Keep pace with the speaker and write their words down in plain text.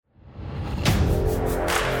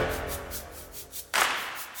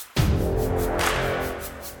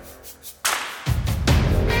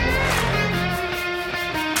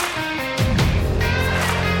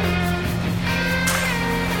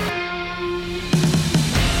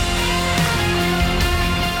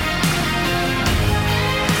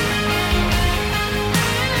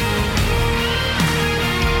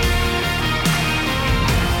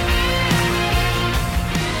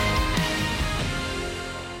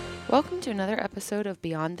Welcome to another episode of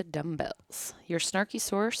Beyond the Dumbbells, your snarky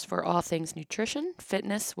source for all things nutrition,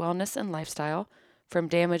 fitness, wellness, and lifestyle, from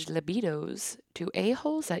damaged libidos to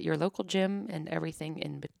a-holes at your local gym and everything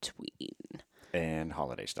in between. And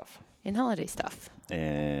holiday stuff. And holiday stuff.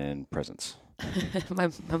 And presents. my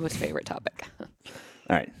most favorite topic. All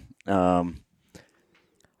right.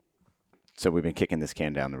 So we've been kicking this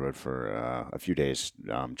can down the road for a few days,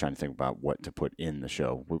 trying to think about what to put in the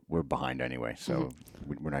show. We're behind anyway, so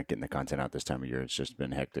we're not getting the content out this time of year. It's just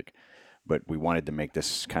been hectic. But we wanted to make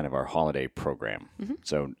this kind of our holiday program.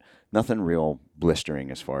 So nothing real blistering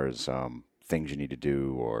as far as things you need to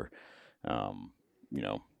do or,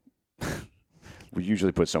 we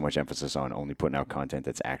usually put so much emphasis on only putting out content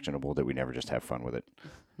that's actionable that we never just have fun with it.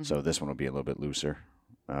 So this one will be a little bit looser.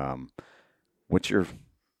 What's your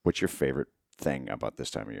favorite thing about this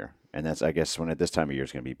time of year? And that's, I guess, when at this time of year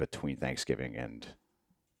is going to be between Thanksgiving and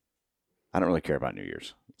I don't really care about New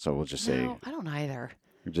Year's. So we'll just say, No, I don't either.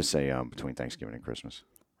 we'll just say between Thanksgiving and Christmas.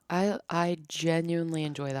 I genuinely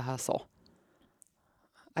enjoy the hustle.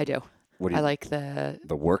 I do. What do I you, like the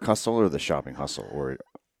work hustle or the shopping hustle or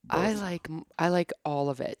both? I like all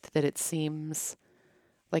of it. That it seems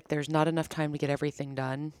like there's not enough time to get everything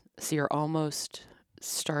done. So you're almost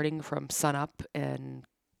starting from sunup and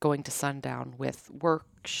going to sundown with work,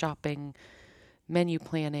 shopping, menu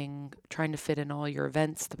planning, trying to fit in all your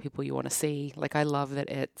events, the people you want to see. Like, I love that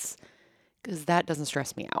because that doesn't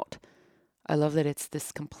stress me out. I love that it's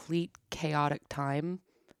this complete chaotic time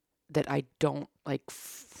that I don't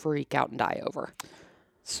freak out and die over.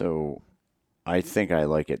 So I think I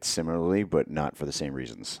like it similarly, but not for the same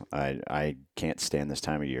reasons. I can't stand this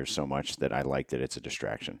time of year so much that I like that it's a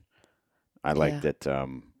distraction. I like that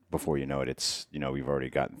before you know it, it's, we've already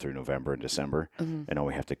gotten through November and December, and all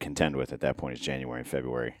we have to contend with at that point is January and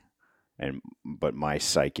February. But my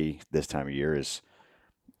psyche this time of year is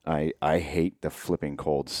I hate the flipping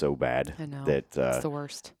cold so bad I know. that It's the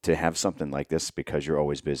worst. to have something like this, because you're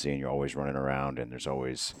always busy and you're always running around and there's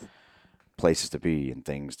always places to be and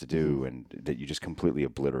things to do, and that you just completely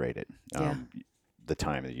obliterate it, the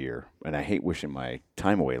time of the year. And I hate wishing my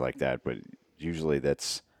time away like that, but usually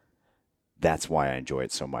that's why I enjoy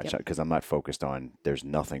it so much, because I'm not focused on there's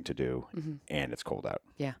nothing to do and it's cold out.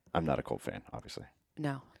 Yeah. I'm not a cold fan, obviously.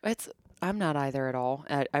 No, I'm not either at all.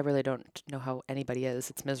 I really don't know how anybody is.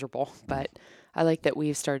 It's miserable. But I like that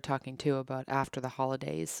we've started talking too about after the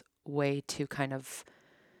holidays, way to kind of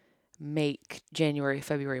make January,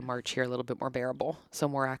 February, March here a little bit more bearable. So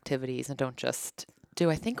more activities, and don't just do.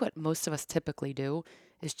 I think what most of us typically do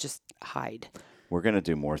is just hide. We're going to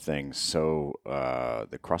do more things. So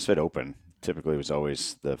the CrossFit Open typically was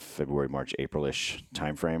always the February, March, April-ish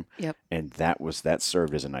timeframe. Yep. And that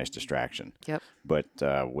served as a nice distraction. Yep. But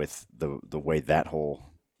with the way that whole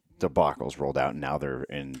debacle's rolled out, and now they're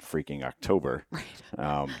in freaking October,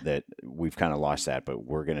 Right. that we've kind of lost that. But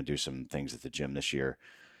we're going to do some things at the gym this year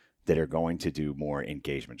that are going to do more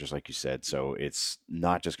engagement, just like you said. So it's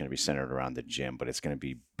not just going to be centered around the gym, but it's going to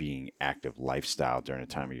be being active lifestyle during a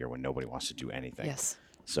time of year when nobody wants to do anything. Yes.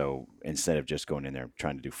 So instead of just going in there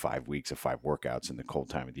trying to do 5 weeks of 5 workouts in the cold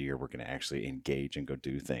time of the year, we're going to actually engage and go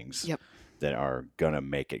do things that are going to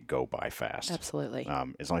make it go by fast. Absolutely.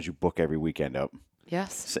 As long as you book every weekend up,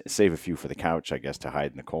 Yes. save a few for the couch, I guess, to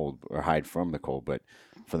hide in the cold or hide from the cold. But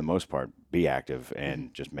for the most part, be active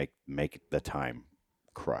and just make the time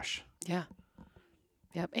crush. Yeah.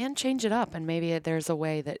 Yep. And change it up. And maybe there's a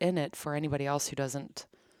way that in it for anybody else who doesn't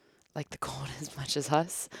like the cold as much as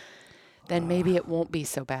us, then maybe it won't be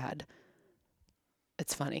so bad.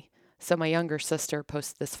 It's funny. So my younger sister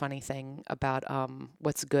posted this funny thing about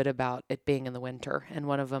what's good about it being in the winter. And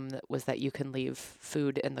one of them was that you can leave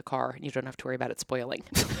food in the car and you don't have to worry about it spoiling.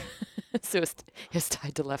 So it's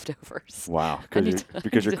tied to leftovers. Wow.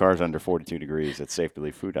 Because your car's under 42 degrees, it's safe to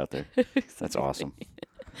leave food out there. That's awesome.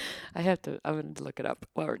 I'm going to look it up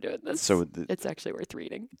while we're doing this. So it's actually worth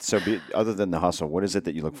reading. So other than the hustle, what is it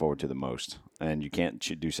that you look forward to the most? And you can't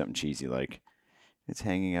do something cheesy like it's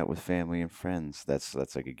hanging out with family and friends. That's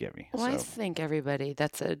like a gimme. Well, I think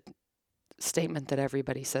that's a statement that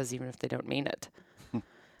everybody says, even if they don't mean it.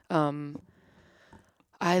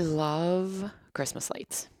 I love Christmas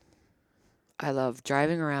lights. I love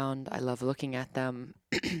driving around. I love looking at them.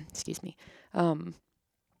 Excuse me.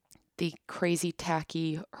 The crazy,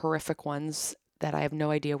 tacky, horrific ones that I have no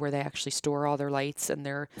idea where they actually store all their lights and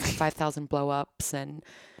their 5,000 blow-ups, and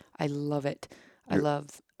I love it. You're going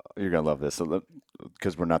to love this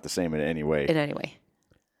because we're not the same in any way. In any way.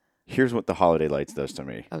 Here's what the holiday lights does to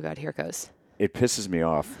me. Oh, God, here it goes. It pisses me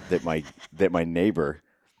off that my neighbor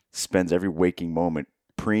spends every waking moment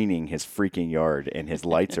preening his freaking yard, and his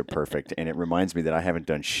lights are perfect, and it reminds me that I haven't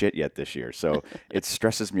done shit yet this year. So it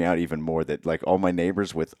stresses me out even more that like all my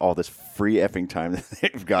neighbors with all this free effing time that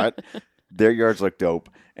they've got, their yards look dope,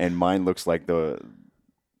 and mine looks like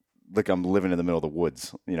I'm living in the middle of the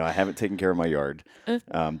woods. You know, I haven't taken care of my yard.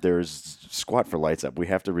 There's squat for lights up. We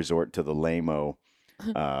have to resort to the lame-o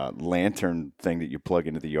lantern thing that you plug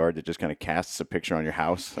into the yard that just kind of casts a picture on your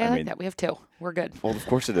house. Yeah, I like that. We have 2. We're good. Well, of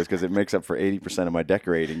course it is, because it makes up for 80% of my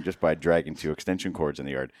decorating just by dragging 2 extension cords in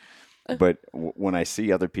the yard. But when I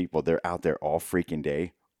see other people, they're out there all freaking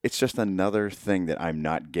day. It's just another thing that I'm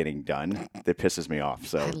not getting done that pisses me off.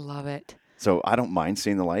 So I love it. So I don't mind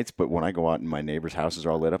seeing the lights, but when I go out and my neighbors' houses are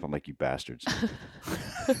all lit up, I'm like, you bastards.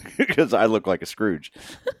 Because I look like a Scrooge.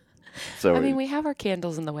 So I mean, we have our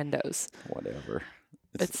candles in the windows. Whatever.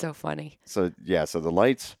 It's so funny. So, yeah, so the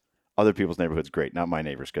lights, other people's neighborhood's great, not my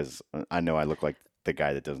neighbors, because I know I look like the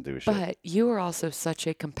guy that doesn't do a shit. But you are also such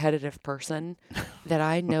a competitive person that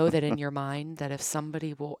I know that in your mind that if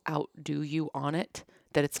somebody will outdo you on it,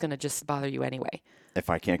 that it's going to just bother you anyway. If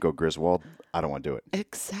I can't go Griswold, I don't want to do it.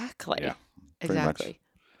 Exactly. Yeah. Exactly.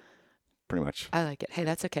 Pretty much. I like it. Hey,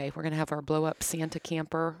 that's okay. We're going to have our blow up Santa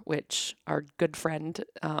camper, which our good friends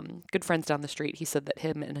down the street, he said that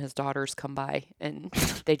him and his daughters come by and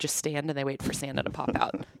they just stand and they wait for Santa to pop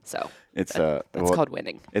out. So that's called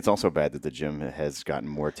winning. It's also bad that the gym has gotten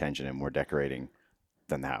more attention and more decorating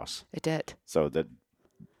than the house. It did. So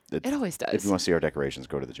it always does. If you want to see our decorations,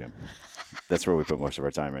 go to the gym. That's where we put most of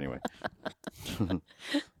our time anyway.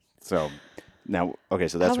 So now, okay,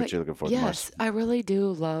 so that's what you're looking for. Yes, I really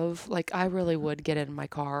do love, like, I really would get in my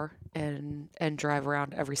car and drive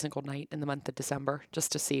around every single night in the month of December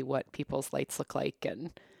just to see what people's lights look like.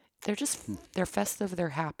 And they're festive, they're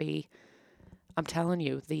happy. I'm telling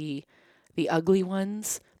you, the ugly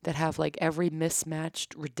ones that have like every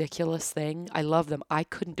mismatched, ridiculous thing, I love them. I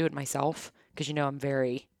couldn't do it myself because,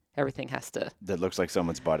 everything has to. That looks like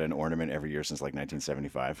someone's bought an ornament every year since like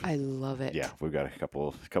 1975. I love it. Yeah, we've got a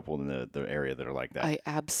couple in the area that are like that. I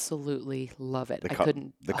absolutely love it.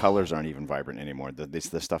 The colors aren't even vibrant anymore.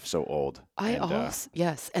 The stuff's so old.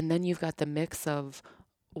 Yes, and then you've got the mix of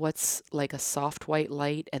what's like a soft white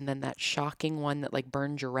light and then that shocking one that like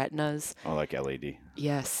burns your retinas. Oh, like LED.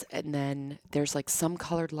 Yes, and then there's like some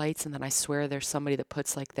colored lights, and then I swear there's somebody that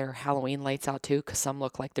puts like their Halloween lights out too, because some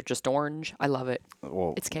look like they're just orange. I love it.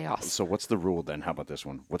 Well, it's chaos. So what's the rule then? How about this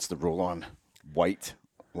one? What's the rule on white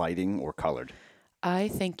lighting or colored? I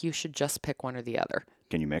think you should just pick one or the other.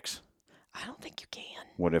 Can you mix? I don't think you can.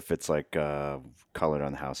 What if it's like colored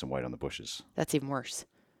on the house and white on the bushes? That's even worse.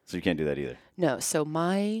 So you can't do that either? No. So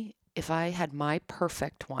if I had my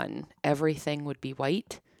perfect one, everything would be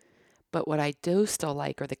white. But what I do still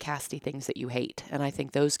like are the casty things that you hate. And I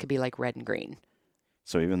think those could be like red and green.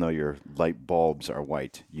 So even though your light bulbs are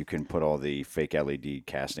white, you can put all the fake LED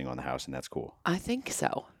casting on the house, and that's cool. I think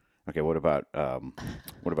so. Okay, what about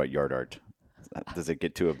yard art? Does it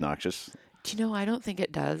get too obnoxious? I don't think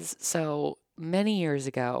it does. So many years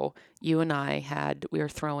ago, you and I we were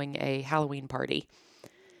throwing a Halloween party.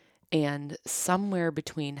 And somewhere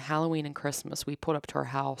between Halloween and Christmas, we pulled up to our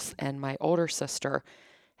house, and my older sister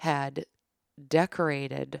had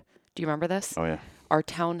decorated. Do you remember this? Oh, yeah. Our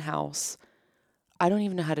townhouse. I don't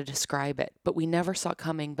even know how to describe it, but we never saw it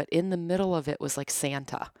coming. But in the middle of it was like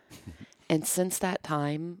Santa. And since that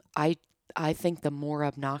time, I think the more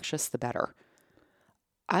obnoxious, the better.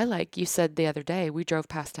 Like you said the other day, we drove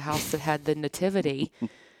past a house that had the nativity.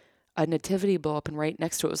 A nativity blow up, and right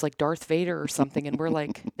next to it was like Darth Vader or something, and we're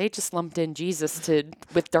like, they just lumped in Jesus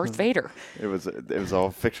with Darth Vader. It was all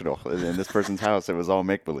fictional. In this person's house, it was all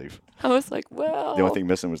make believe. I was like, well, the only thing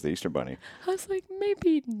missing was the Easter Bunny. I was like,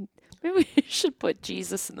 maybe we should put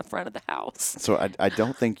Jesus in the front of the house. So I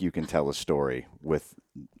don't think you can tell a story with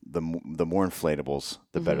the more inflatables,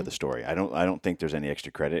 the better the story. I don't think there's any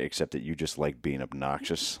extra credit except that you just like being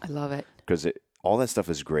obnoxious. I love it because all that stuff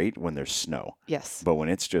is great when there's snow. Yes. But when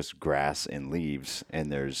it's just grass and leaves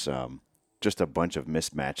and there's just a bunch of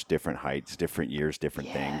mismatched different heights, different years, different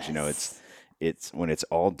things, it's when it's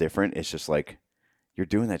all different, it's just like you're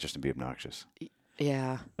doing that just to be obnoxious.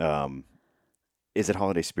 Yeah. Is it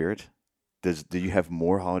holiday spirit? Do you have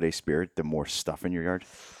more holiday spirit the more stuff in your yard?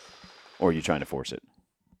 Or are you trying to force it?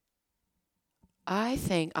 I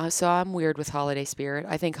think so. I'm weird with holiday spirit.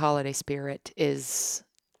 I think holiday spirit is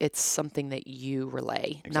it's something that you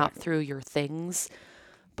relay, not through your things,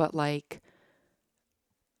 but like,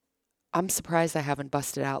 I'm surprised I haven't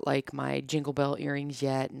busted out like my Jingle Bell earrings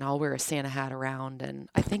yet, and I'll wear a Santa hat around. And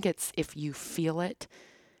I think it's if you feel it,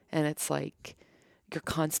 and it's like you're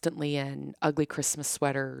constantly in ugly Christmas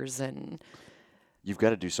sweaters and you've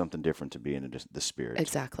got to do something different to be in the spirit.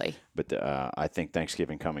 Exactly. But I think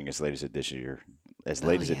Thanksgiving coming as late as it this year, as Oh,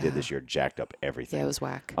 late as it did yeah. this year, jacked up Yeah, everything. it was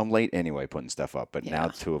whack. I'm late anyway putting stuff up, but now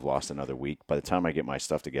Yeah. to have lost another week, by the time I get my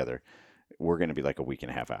stuff together, we're going to be like a week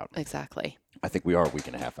and a half out. Exactly. I think we are a week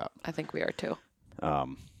and a half out. I think we are too.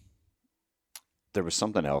 There was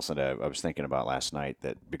something else that I was thinking about last night,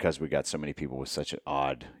 that because we got so many people with such an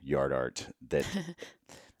odd yard art, that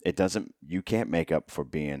you can't make up for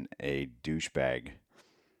being a douchebag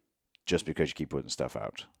just because you keep putting stuff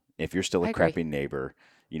out. If you're still I a agree. crappy neighbor,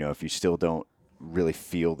 if you still don't really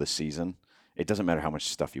feel the season, it doesn't matter how much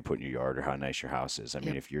stuff you put in your yard or how nice your house is. I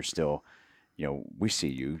mean, Yep. if you're still, we see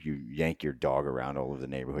you yank your dog around all over the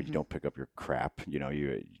neighborhood. You don't pick up your crap.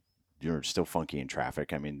 You're still funky in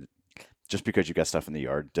traffic. I mean, just because you got stuff in the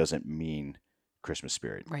yard doesn't mean Christmas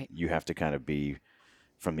spirit. Right. You have to kind of be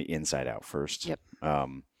from the inside out first. Yep. I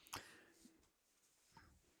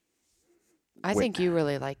Wait. think you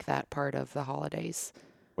really like that part of the holidays.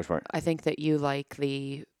 Which part? I think that you like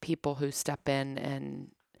the people who step in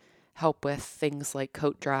and help with things like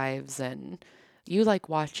coat drives, and you like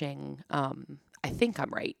watching, I think I'm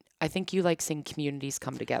right. I think you like seeing communities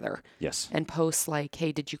come together Yes. and post like,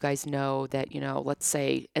 hey, did you guys know that, let's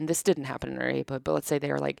say, and this didn't happen in our neighborhood, but let's say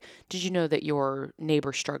they were like, did you know that your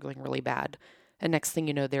neighbor's struggling really bad? And next thing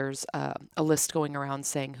you know, there's a list going around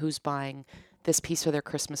saying who's buying this piece for their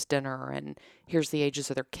Christmas dinner, and here's the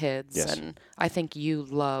ages of their kids. Yes. And I think you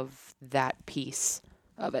love that piece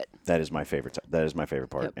of it. That is my favorite. That is my favorite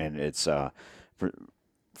part, Yep. and it's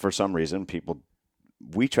for some reason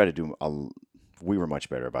we try to do we were much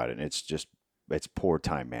better about it. And it's poor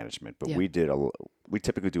time management, but Yeah. we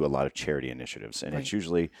typically do a lot of charity initiatives, and it's Right.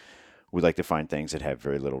 usually we like to find things that have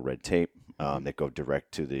very little red tape, that go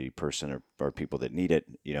direct to the person or people that need it.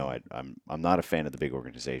 I'm not a fan of the big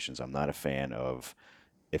organizations. I'm not a fan of,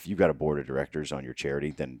 if you got a board of directors on your charity,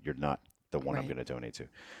 then you're not the one I'm Right. going to donate to.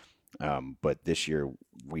 But this year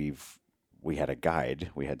we had a guide.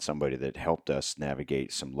 We had somebody that helped us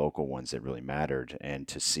navigate some local ones that really mattered, and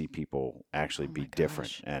to see people actually Oh be my different.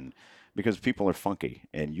 gosh. And because people are funky,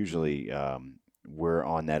 and usually we're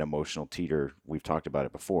on that emotional teeter. We've talked about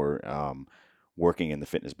it before. Working in the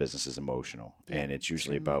fitness business is emotional, Yeah, and it's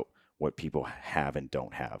usually extremely. about what people have and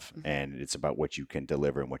don't have, and it's about what you can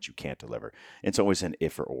deliver and what you can't deliver. It's always an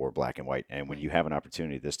if or black and white. And when you have an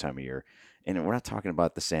opportunity this time of year, and we're not talking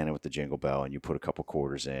about the Santa with the jingle bell and you put a couple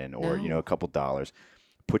quarters in, or No. a couple dollars.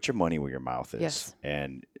 Put your money where your mouth is, Yes.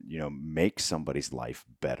 and make somebody's life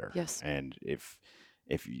better. Yes. And if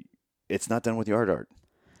you, it's not done with your art,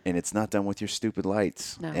 and it's not done with your stupid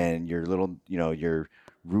lights, No. and your little, your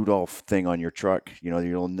Rudolph thing on your truck, your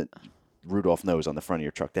little Rudolph nose on the front of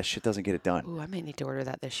your truck. That shit doesn't get it done. Ooh, I may need to order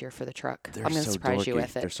that this year for the truck. They're I'm going to so surprise you dorky.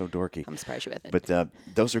 with it. They're so dorky. I'm surprised you with it. But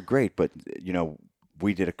those are great. But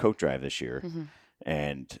we did a coat drive this year, Mm-hmm.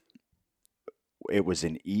 and it was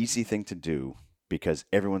an easy thing to do because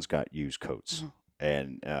everyone's got used coats,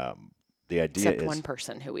 and the idea Except is one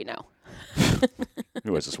person who we know.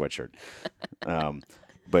 who has a sweatshirt.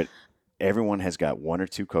 But everyone has got one or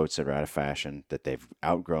two coats that are out of fashion, that they've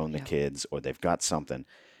outgrown the Yeah. kids, or they've got something.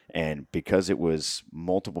 And because it was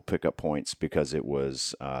multiple pickup points, because it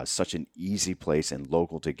was such an easy place and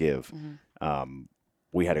local to give,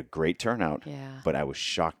 we had a great turnout. Yeah. But I was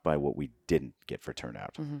shocked by what we didn't get for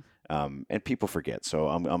turnout. And people forget. So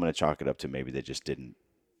I'm going to chalk it up to maybe they just didn't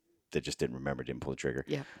remember, didn't pull the trigger.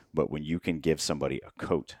 Yeah. But when you can give somebody a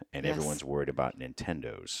coat and Yes. everyone's worried about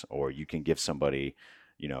Nintendos, or you can give somebody,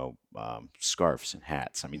 scarves and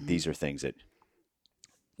hats. I mean, these are things that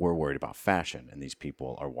we're worried about fashion, and these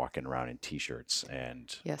people are walking around in T-shirts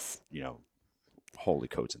and, Yes. holy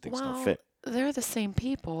coats and things don't Well, fit. they're the same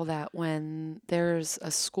people that when there's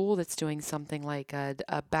a school that's doing something like a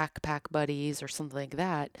backpack buddies or something like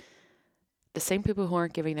that, the same people who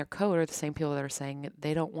aren't giving their coat are the same people that are saying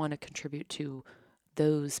they don't want to contribute to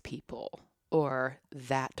those people or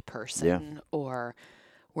that person, or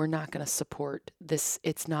we're not going to support this.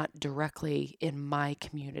 It's not directly in my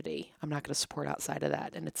community. I'm not going to support outside of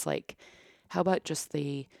that. And it's like, how about just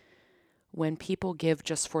when people give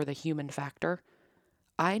just for the human factor?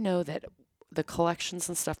 I know that the collections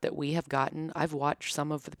and stuff that we have gotten, I've watched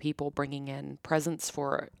some of the people bringing in presents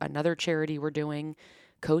for another charity we're doing,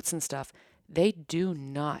 coats and stuff. They do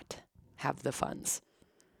not have the funds.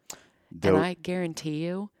 And I guarantee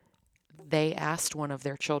you, they asked one of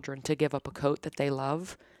their children to give up a coat that they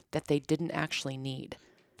love that they didn't actually need.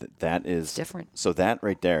 That is It's different. So that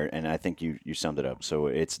right there, and I think you summed it up. So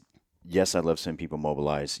it's, yes, I love seeing people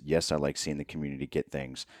mobilize. Yes, I like seeing the community get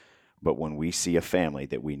things. But when we see a family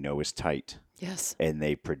that we know is tight, Yes. and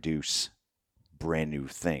they produce brand new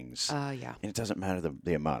things. Yeah. And it doesn't matter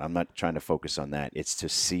the amount. I'm not trying to focus on that. It's to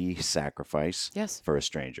see sacrifice Yes. for a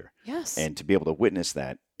stranger. Yes. And to be able to witness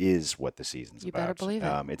that is what the season's You about. better believe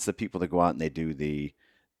it. It's the people that go out and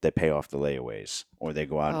they pay off the layaways, or they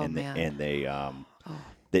go out Oh, and man.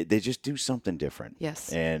 they just do something different.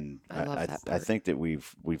 Yes. And I love that I part. think that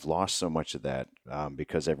we've lost so much of that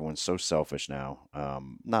because everyone's so selfish now.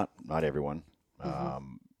 Not everyone.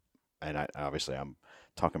 And obviously I'm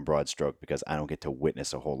talking broad stroke because I don't get to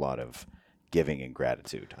witness a whole lot of giving and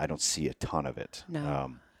gratitude. I don't see a ton of it.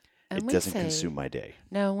 No. It And we doesn't say, consume my day.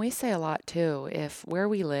 no, and we say a lot too. If where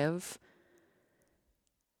we live,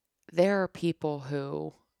 there are people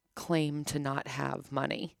who claim to not have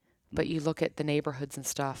money, but you look at the neighborhoods and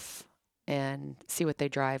stuff and see what they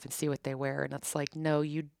drive and see what they wear, and it's like, no,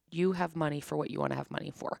 you have money for what you want to have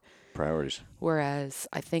money for. Priorities. Whereas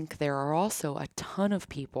I think there are also a ton of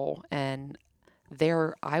people, and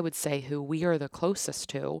there, I would say, who we are the closest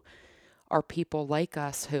to are people like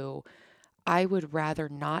us who I would rather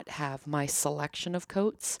not have my selection of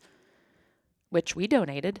coats, which we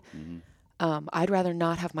donated. I'd rather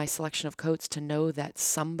not have my selection of coats to know that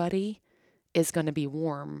somebody is going to be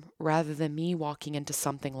warm rather than me walking into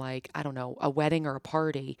something like, I don't know, a wedding or a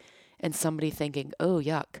party and somebody thinking, oh,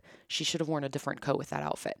 yuck, she should have worn a different coat with that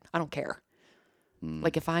outfit. I don't care.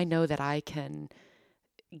 Like if I know that I can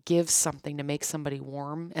give something to make somebody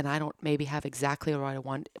warm and I don't maybe have exactly what I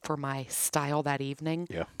want for my style that evening,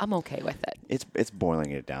 I'm okay with it. It's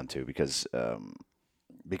boiling it down to because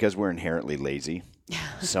we're inherently lazy,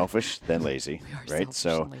 selfish, then lazy, We are right? selfish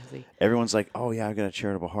So and lazy. everyone's like, "Oh yeah, I've got a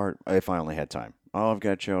charitable heart. If I only had time. Oh, I've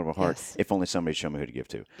got a charitable heart. Yes. If only somebody showed me who to give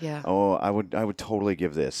to. Yeah. Oh, I would totally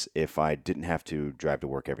give this if I didn't have to drive to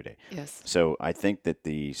work every day." Yes. So I think that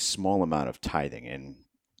the small amount of tithing, and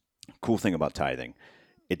cool thing about tithing,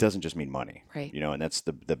 it doesn't just mean money, Right. and that's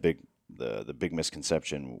the big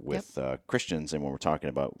misconception with Christians, and when we're talking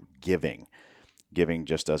about giving. Giving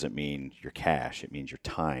just doesn't mean your cash. It means your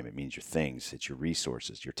time. It means your things. It's your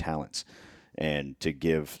resources, your talents. And to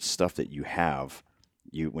give stuff that you have,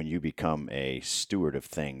 when you become a steward of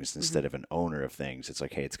things instead of an owner of things, it's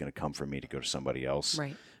like, hey, it's going to come from me to go to somebody else.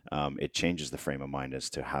 Right. It changes the frame of mind as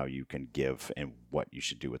to how you can give and what you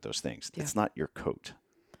should do with those things. Yeah. It's not your coat,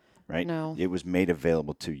 right? No. It was made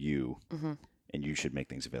available to you. And you should make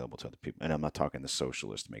things available to other people. And I'm not talking the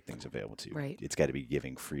socialist make things available to you. Right. It's got to be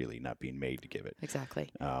giving freely, not being made to give it. Exactly.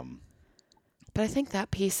 But I think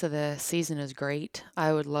that piece of the season is great.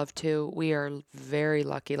 I would love to. We are very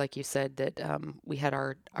lucky, like you said, that we had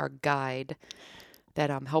our guide that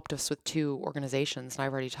helped us with 2 organizations. And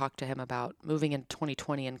I've already talked to him about moving in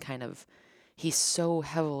 2020 and kind of, he's so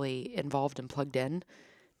heavily involved and plugged in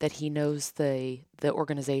that he knows the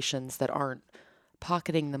organizations that aren't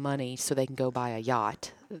pocketing the money so they can go buy a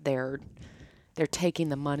yacht. They're taking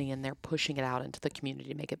the money and they're pushing it out into the community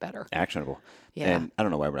to make it better. Actionable. Yeah. And I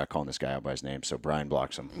don't know why we're not calling this guy out by his name, so Brian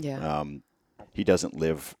blocks him. Yeah. He doesn't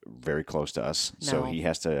live very close to us, so No. he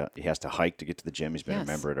has to hike to get to the gym. He's been Yes.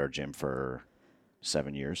 a member at our gym for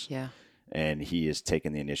 7 years. Yeah. And he has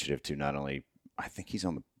taken the initiative to not only, I think he's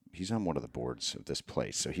on one of the boards of this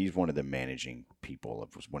place, so he's one of the managing people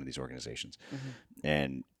of one of these organizations.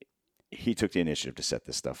 And he took the initiative to set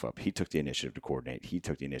this stuff up. He took the initiative to coordinate. He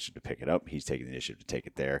took the initiative to pick it up. He's taking the initiative to take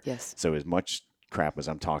it there. Yes. So as much crap as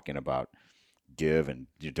I'm talking about give and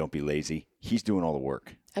you don't be lazy, he's doing all the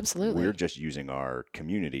work. Absolutely. We're just using our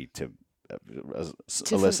community to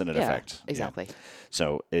elicit an effect. Exactly.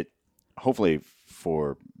 So hopefully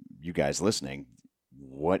for you guys listening,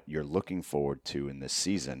 what you're looking forward to in this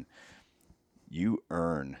season, you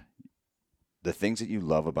earn. The things that you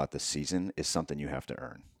love about the season is something you have to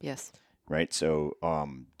earn. Yes. Right. So,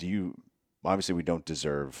 obviously we don't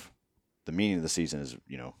deserve the meaning of the season is,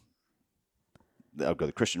 I'll go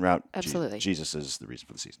the Christian route. Absolutely. Jesus is the reason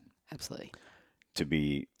for the season. Absolutely.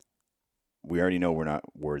 We already know we're not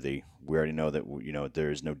worthy. We already know that,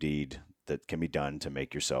 there is no deed that can be done to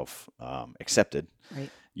make yourself accepted.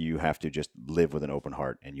 Right. You have to just live with an open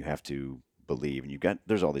heart and you have to believe and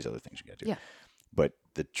there's all these other things you got to do. Yeah. But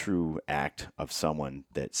the true act of someone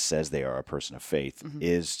that says they are a person of faith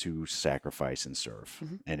is to sacrifice and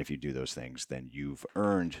serve. And if you do those things, then you've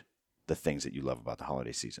earned the things that you love about the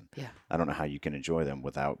holiday season. Yeah. I don't know how you can enjoy them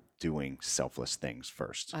without doing selfless things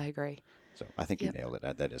first. I agree. So I think you nailed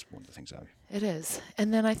it. That is one of the things It is.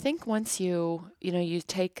 And then I think once you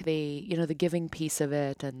take the, the giving piece of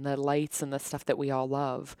it and the lights and the stuff that we all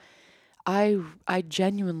love, I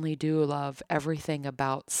genuinely do love everything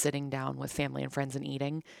about sitting down with family and friends and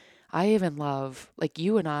eating. I even love, like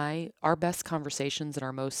you and I, our best conversations and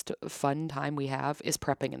our most fun time we have is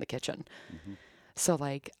prepping in the kitchen. So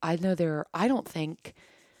like I don't think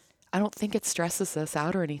it stresses us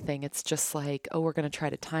out or anything. It's just like, oh, we're going to try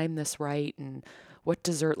to time this right and what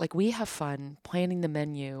dessert. Like we have fun planning the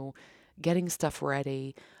menu, getting stuff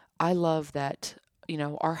ready. I love that,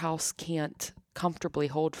 our house can't comfortably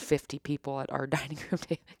hold 50 people at our dining room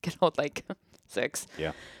table. It can hold like 6.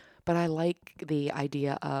 Yeah. But I like the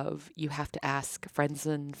idea of you have to ask friends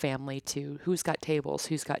and family to who's got tables,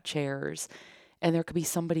 who's got chairs, and there could be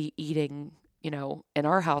somebody eating, in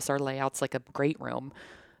our house, our layout's like a great room.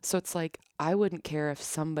 So it's like, I wouldn't care if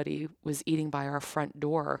somebody was eating by our front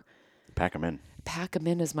door, Pack them in. pack them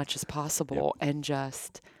in as much as possible and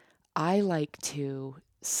I like to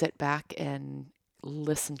sit back and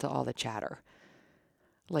listen to all the chatter.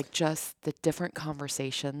 Like just the different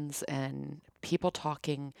conversations and people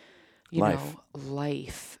talking,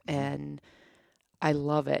 life. And I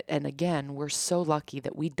love it. And again, we're so lucky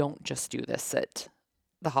that we don't just do this at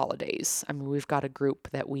the holidays. I mean, we've got a group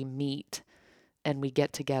that we meet and we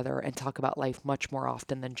get together and talk about life much more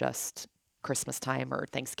often than just Christmas time or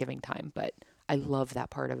Thanksgiving time. But I love that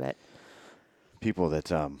part of it. People that,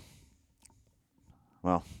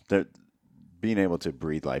 they're being able to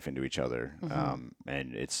breathe life into each other,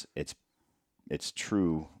 and it's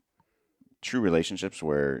true relationships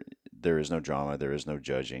where there is no drama, there is no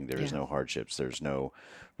judging, there is no hardships, there's no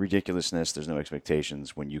ridiculousness, there's no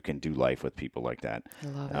expectations when you can do life with people like that. I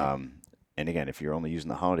love it. And again, if you're only using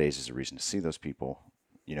the holidays as a reason to see those people,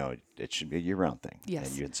 it should be a year-round thing. Yes.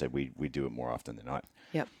 And you had said we do it more often than not.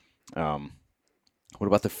 Yep. What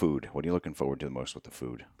about the food? What are you looking forward to the most with the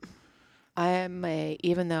food?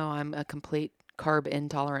 Even though I'm a complete carb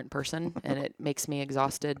intolerant person and it makes me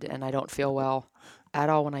exhausted and I don't feel well at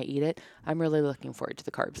all when I eat it, I'm really looking forward to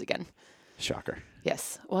the carbs again. Shocker.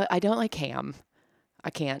 Yes. Well, I don't like ham. I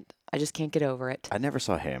just can't get over it. I never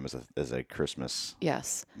saw ham as a Christmas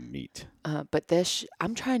meat. But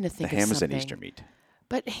I'm trying to think of ham something. is an Easter meat.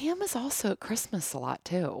 But ham is also at Christmas a lot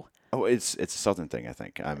too. Oh, it's a Southern thing, I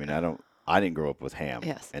think. I mean, I didn't grow up with ham.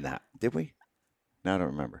 Yes. And that, did we? No, I don't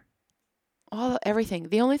remember. Everything.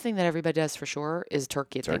 The only thing that everybody does for sure is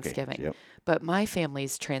turkey at Thanksgiving. Yep. But my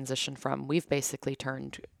family's transitioned we've basically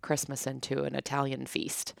turned Christmas into an Italian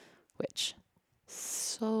feast, which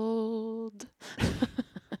sold.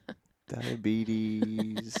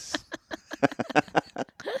 Diabetes.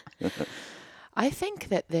 I think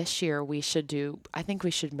that this year we should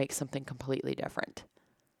make something completely different.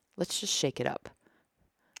 Let's just shake it up.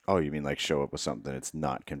 Oh, you mean like show up with something that's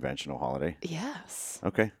not conventional holiday? Yes.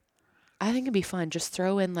 Okay. I think it'd be fun. Just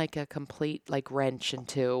throw in like a complete wrench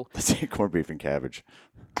into. Let's say corned beef and cabbage.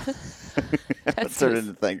 Let's turn it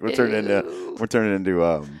into things. We're turning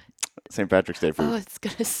into St. Patrick's Day food. Oh, it's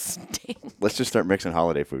gonna stink. Let's just start mixing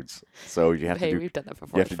holiday foods. So you have to do. We've done that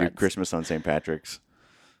before. You have to do Christmas on St. Patrick's.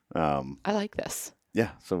 I like this.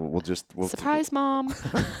 Yeah. So we'll surprise, Mom.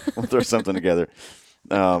 We'll throw something together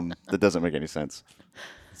that doesn't make any sense.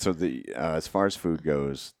 So as far as food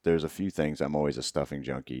goes, there's a few things. I'm always a stuffing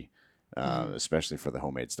junkie. Especially for the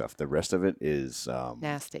homemade stuff. The rest of it is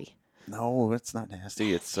nasty. No, it's not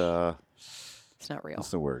nasty. It's not real.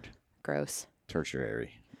 What's the word? Gross.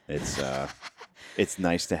 Tertiary. It's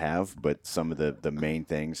nice to have, but some of the main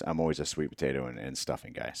things. I'm always a sweet potato and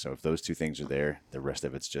stuffing guy. So if those two things are there, the rest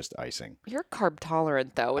of it's just icing. You're carb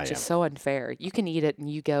tolerant though, which is so unfair. You can eat it and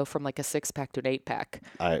you go from like a 6-pack to an 8-pack.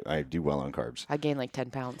 I do well on carbs. I gain like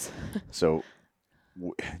 10 pounds. So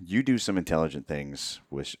you do some intelligent things,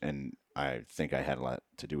 and I think I had a lot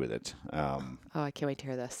to do with it. I can't wait to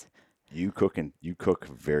hear this. You cook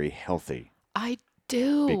very healthy. I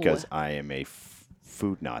do. Because I am a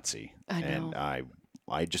food Nazi. I know. And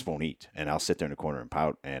I just won't eat. And I'll sit there in a corner and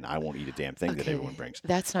pout, and I won't eat a damn thing that everyone brings.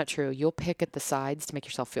 That's not true. You'll pick at the sides to make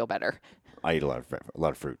yourself feel better. I eat a lot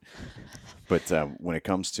of fruit. But when it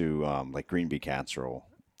comes to like green bean casserole,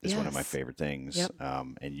 is one of my favorite things. Yep.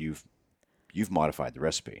 And you've modified the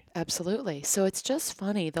recipe. Absolutely. So it's just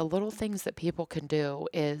funny. The little things that people can do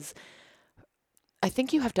is, I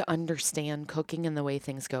think you have to understand cooking and the way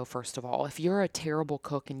things go, first of all. If you're a terrible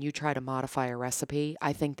cook and you try to modify a recipe,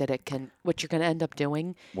 I think that what you're going to end up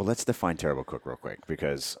doing. Well, let's define terrible cook real quick,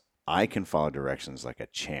 because I can follow directions like a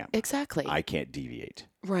champ. Exactly. I can't deviate.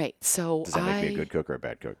 Right. So does that make me a good cook or a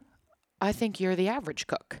bad cook? I think you're the average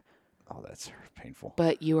cook. Oh, that's painful.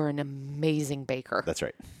 But you are an amazing baker. That's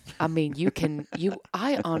right. I mean,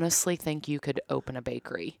 I honestly think you could open a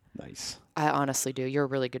bakery. Nice. I honestly do. You're a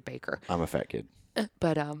really good baker. I'm a fat kid.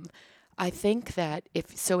 But I think that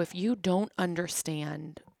if you don't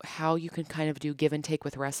understand how you can kind of do give and take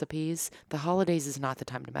with recipes, the holidays is not the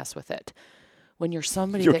time to mess with it. When you're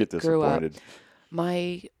somebody that grew up,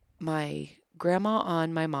 my grandma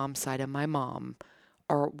on my mom's side and my mom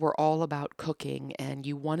were all about cooking, and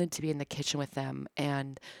you wanted to be in the kitchen with them,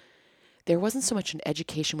 and there wasn't so much an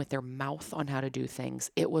education with their mouth on how to do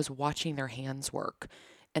things. It was watching their hands work.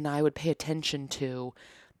 And I would pay attention to,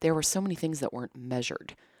 there were so many things that weren't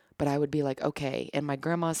measured. But I would be like, okay, in my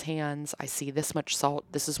grandma's hands, I see this much salt.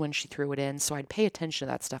 This is when she threw it in. So I'd pay attention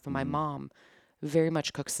to that stuff. And my mom very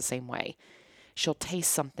much cooks the same way. She'll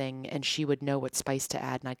taste something and she would know what spice to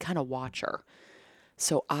add. And I'd kind of watch her.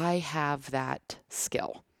 So I have that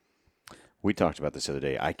skill. We talked about this the other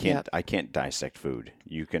day. I can't Yep. I can't dissect food.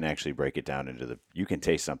 You can actually break it down you can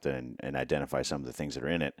taste something and identify some of the things that are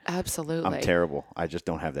in it. Absolutely. I'm terrible. I just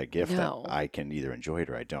don't have that gift No. that I can either enjoy it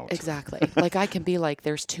or I don't. Exactly. Like I can be like,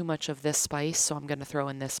 there's too much of this spice, so I'm going to throw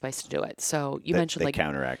in this spice to do it. So you mentioned They like,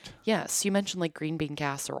 counteract. yes, you mentioned like green bean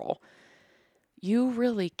casserole. You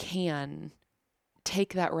really can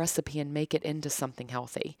take that recipe and make it into something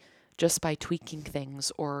healthy just by tweaking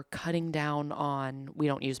things or cutting down on, we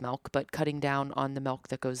don't use milk, but cutting down on the milk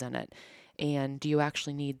that goes in it. And do you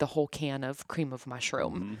actually need the whole can of cream of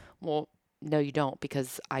mushroom? Well, no, you don't,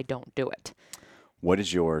 because I don't do it.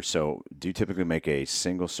 So do you typically make a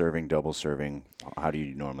single serving, double serving? How do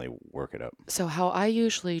you normally work it up? So how I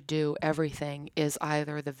usually do everything is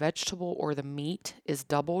either the vegetable or the meat is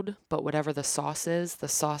doubled, but whatever the sauce is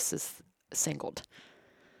singled.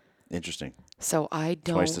 Interesting. So I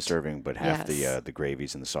don't. Twice the serving, but half Yes. the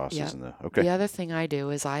gravies and the sauces Yep. and the okay. The other thing I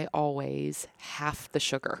do is I always half the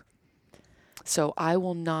sugar. So I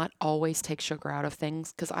will not always take sugar out of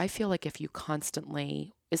things because I feel like if you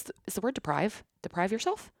constantly is the word deprive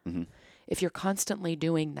yourself. Mhm. If you're constantly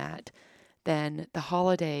doing that, then the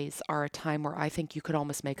holidays are a time where I think you could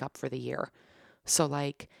almost make up for the year. So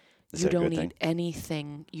like Is you that a good don't thing? eat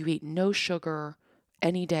anything. You eat no sugar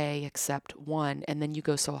any day except one, and then you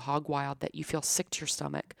go so hog wild that you feel sick to your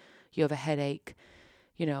stomach. You have a headache.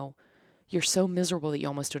 You know, you're so miserable that you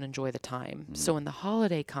almost don't enjoy the time. Mm-hmm. So when the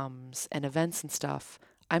holiday comes and events and stuff,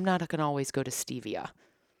 I'm not going to always go to stevia.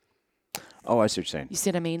 Oh, I see what you're saying. You see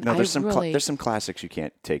what I mean? No, there's I there's some classics you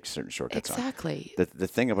can't take certain shortcuts on. exactly. The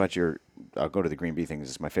thing about I'll go to the green bean things.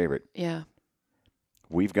 It's my favorite. Yeah.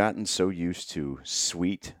 We've gotten so used to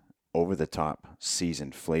sweet, over the top,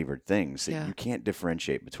 seasoned, flavored things that Yeah. you can't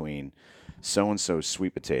differentiate between so and so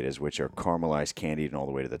sweet potatoes, which are caramelized, candied, and all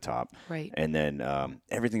the way to the top, Right. and then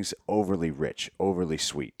everything's overly rich, overly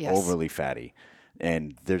sweet, Yes. overly fatty,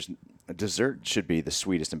 and dessert should be the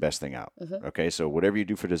sweetest and best thing out. Okay, so whatever you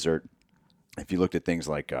do for dessert, if you looked at things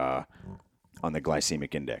like on the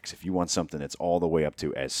glycemic index, if you want something that's all the way up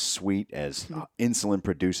to as sweet as insulin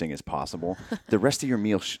producing as possible, the rest of your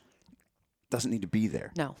meal doesn't need to be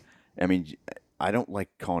there. No. I mean, I don't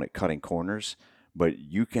like calling it cutting corners, but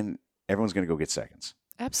everyone's going to go get seconds.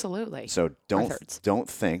 Absolutely. So thirds. don't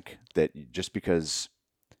think that just because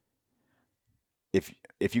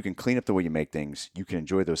if you can clean up the way you make things, you can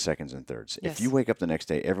enjoy those seconds and thirds. Yes. If you wake up the next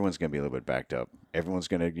day, everyone's going to be a little bit backed up. Everyone's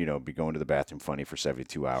going to, be going to the bathroom funny for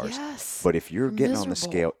 72 hours. Yes. But if you're getting on the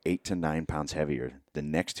Miserable. scale 8 to 9 pounds heavier the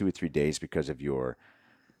next 2 or 3 days because of your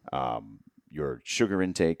sugar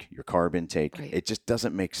intake, your carb intake, Right. it just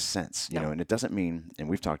doesn't make sense, No. and it doesn't mean, and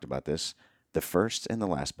we've talked about this, the first and the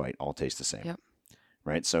last bite all taste the same. Yep.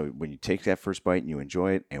 Right? So when you take that first bite and you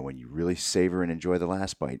enjoy it, and when you really savor and enjoy the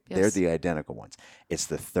last bite, they're Yes. the identical ones. It's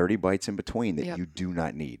the 30 bites in between that Yep. you do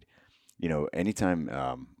not need. Anytime,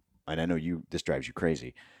 and I know this drives you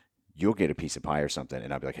crazy, you'll get a piece of pie or something,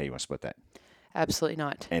 and I'll be like, hey, you want to split that? Absolutely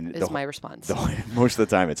not. And Is my response. Most of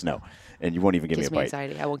the time it's no. And you won't even give me a Gives me bite.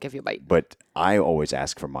 anxiety. I won't give you a bite. But I always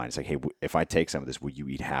ask for mine. It's like, hey, if I take some of this, will you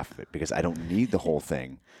eat half of it? Because I don't need the whole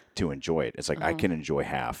thing to enjoy it. It's like I can enjoy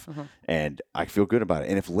half, and I feel good about it.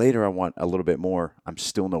 And if later I want a little bit more, I'm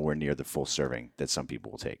still nowhere near the full serving that some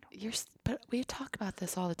people will take. But we talk about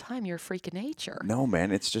this all the time. You're a freak of nature. No,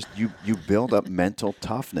 man, it's just you build up mental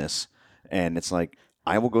toughness, and it's like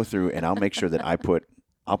I will go through and I'll make sure that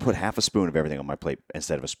I'll put half a spoon of everything on my plate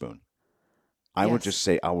instead of a spoon. I will Yes. just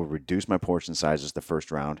say I will reduce my portion sizes the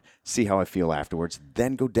first round, see how I feel afterwards,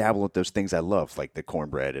 then go dabble at those things I love, like the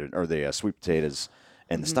cornbread or the sweet potatoes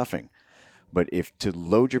and the stuffing. But to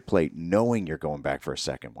load your plate knowing you're going back for a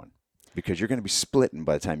second one, because you're going to be splitting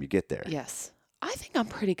by the time you get there. Yes. I think I'm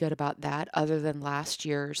pretty good about that other than last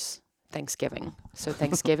year's Thanksgiving. So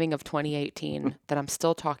Thanksgiving of 2018 that I'm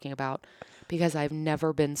still talking about because I've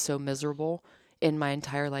never been so miserable in my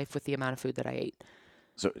entire life with the amount of food that I ate.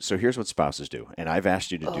 So here's what spouses do, and I've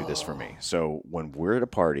asked you to do this for me. So when we're at a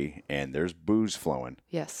party and there's booze flowing,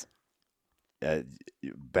 Yes.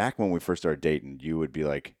 back when we first started dating, you would be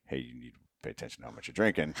like, "Hey, you need to pay attention to how much you're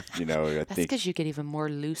drinking." I That's think because you get even more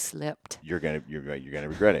loose-lipped. you're gonna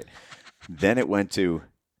regret it. Then it went to,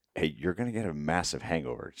 hey, you're going to get a massive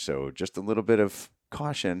hangover. So just a little bit of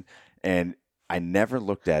caution. And I never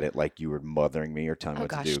looked at it like you were mothering me or telling me Oh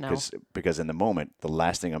what to gosh, do no. because in the moment, the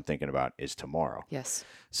last thing I'm thinking about is tomorrow. Yes.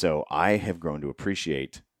 So I have grown to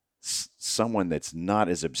appreciate someone that's not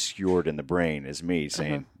as obscured in the brain as me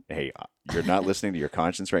saying, hey, you're not listening to your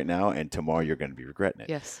conscience right now, and tomorrow you're going to be regretting it.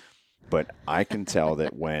 Yes. But I can tell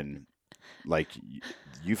that when, like,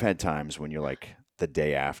 you've had times when you're like the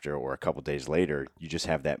day after or a couple days later, you just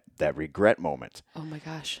have that regret moment. Oh my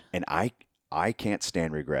gosh. And I can't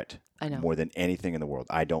stand regret. I know. More than anything in the world.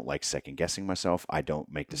 I don't like second guessing myself. I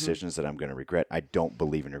don't make decisions that I'm going to regret. I don't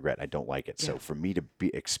believe in regret. I don't like it. So for me to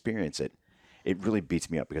experience it, it really beats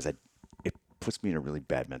me up because it puts me in a really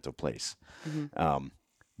bad mental place.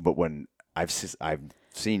 But when I've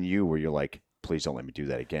seen you where you're like, please don't let me do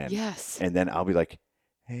that again. Yes. And then I'll be like,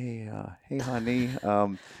 hey honey,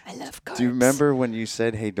 I love cards. do you remember when you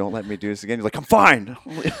said, hey, don't let me do this again? You're like, I'm fine.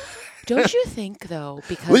 Don't you think, though,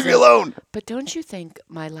 because leave me alone. But don't you think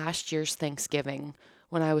my last year's Thanksgiving,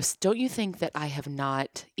 don't you think that I have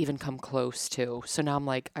not even come close to? So now I'm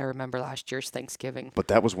like, I remember last year's Thanksgiving. But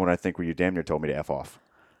that was when I think where you damn near told me to F off.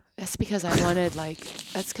 That's because I wanted,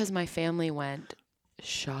 that's because my family went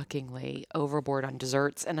shockingly overboard on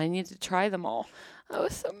desserts, and I needed to try them all. I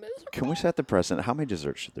was so miserable. Can we set the precedent? How many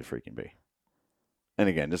desserts should there freaking be? And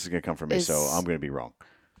again, this is going to come from me, so I'm going to be wrong.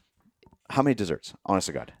 How many desserts? Honest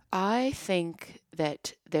to God. I think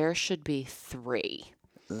that there should be 3.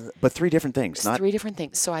 But 3 different things, not 3 different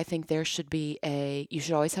things. So I think there should be you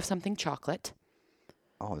should always have something chocolate.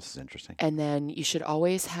 Oh, this is interesting. And then you should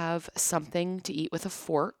always have something to eat with a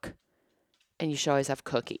fork. And you should always have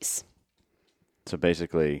cookies. So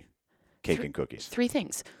basically, cake and cookies. 3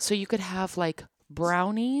 things. So you could have like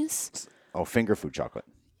brownies. Oh, finger food chocolate.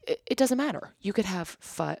 It doesn't matter. You could have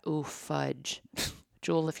fudge.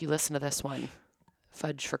 Jewel, if you listen to this one,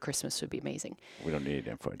 fudge for Christmas would be amazing. We don't need any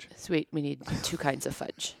damn fudge. Sweet. We need 2 kinds of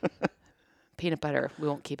fudge. Peanut butter, we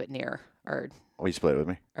won't keep it near our Will you split it with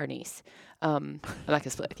me? our niece. I'm not going to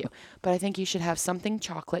split with you. But I think you should have something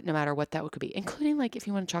chocolate, no matter what that could be, including like if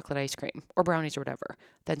you want chocolate ice cream or brownies or whatever.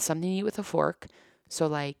 Then something to eat with a fork. So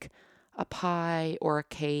like a pie or a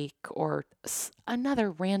cake or another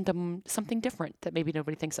random, something different that maybe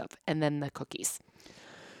nobody thinks of. And then the cookies.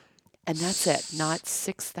 And that's it. Not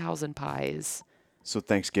 6,000 pies. So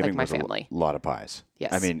Thanksgiving my was family. a lot of pies.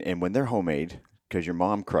 Yes. I mean, and when they're homemade, because your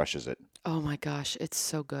mom crushes it, Oh my gosh, it's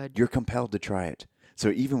so good. you're compelled to try it. So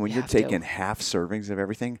even when You you're have to. taking half servings of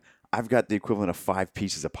everything, I've got the equivalent of 5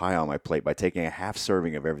 pieces of pie on my plate by taking a half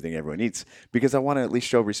serving of everything everyone eats because I want to at least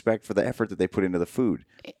show respect for the effort that they put into the food.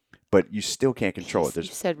 But you still can't control it. You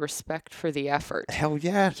There's said respect for the effort. hell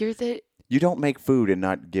yeah. You don't make food and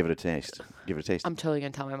not give it a taste. Give it a taste. I'm totally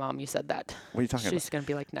going to tell my mom you said that. What are you talking She's going to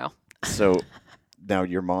be like, no. So now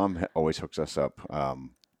your mom always hooks us up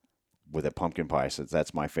with a pumpkin pie. So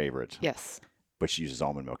that's my favorite. Yes. But she uses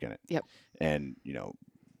almond milk in it. Yep. And,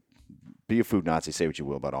 be a food Nazi, say what you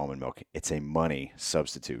will about almond milk. It's a money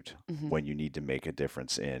substitute when you need to make a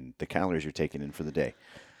difference in the calories you're taking in for the day.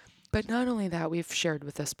 But not only that, we've shared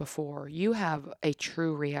with this before, you have a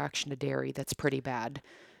true reaction to dairy that's pretty bad.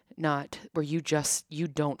 Not where you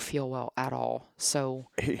don't feel well at all. So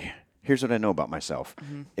Here's what I know about myself.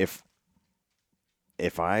 If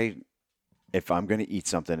I'm going to eat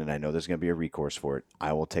something and I know there's going to be a recourse for it,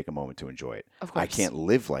 I will take a moment to enjoy it. Of course. I can't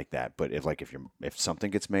live like that, but if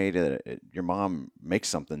something gets made, your mom makes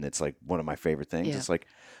something that's like one of my favorite things. Yeah. It's like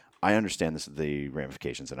I understand the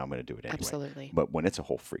ramifications, and I'm going to do it anyway. Absolutely. But when it's a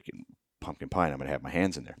whole freaking pumpkin pie, and I'm going to have my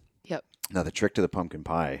hands in there. Yep. Now the trick to the pumpkin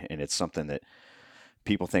pie, and it's something that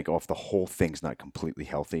people think, oh, if the whole thing's not completely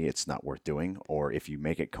healthy, it's not worth doing. Or if you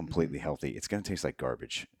make it completely healthy, it's going to taste like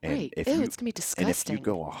garbage. And Right. if Ew, you, it's going to be disgusting. and if you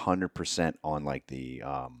go 100% on like the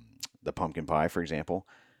pumpkin pie, for example,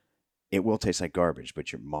 it will taste like garbage.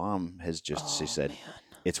 But your mom has she said, man.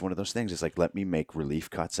 it's one of those things. It's like, let me make relief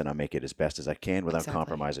cuts and I'll make it as best as I can without Exactly.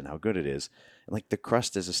 compromising how good it is. And like the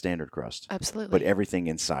crust is a standard crust. Absolutely. But everything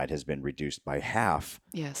inside has been reduced by half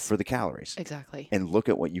Yes. for the calories. Exactly. And look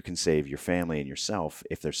at what you can save your family and yourself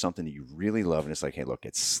if there's something that you really love and it's like, hey, look,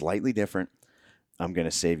 it's slightly different. I'm going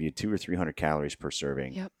to save you 200 or 300 calories per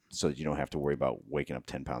serving Yep. so that you don't have to worry about waking up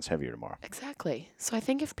 10 pounds heavier tomorrow. Exactly. So I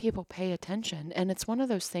think if people pay attention, and it's one of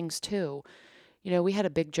those things too, we had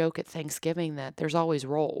a big joke at Thanksgiving that there's always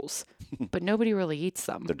rolls, but nobody really eats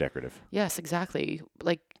them. They're decorative. Yes, exactly.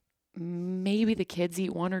 Like maybe the kids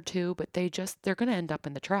eat 1 or 2, but they're going to end up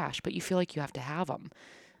in the trash, but you feel like you have to have them.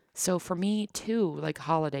 So for me too, like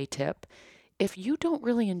holiday tip, if you don't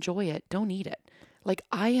really enjoy it, don't eat it. Like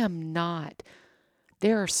I am not,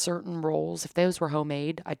 there are certain rolls, if those were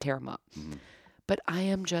homemade, I'd tear them up. but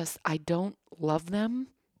I don't love them.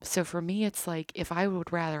 So for me, it's like if I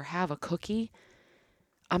would rather have a cookie,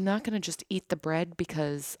 I'm not going to just eat the bread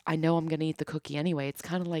because I know I'm going to eat the cookie anyway. It's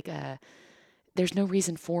kind of like there's no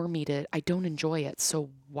reason for me I don't enjoy it, so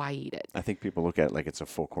why eat it? I think people look at it like it's a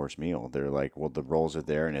full course meal. They're like, well, the rolls are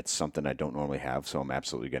there and it's something I don't normally have, so I'm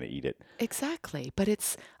absolutely going to eat it. Exactly. But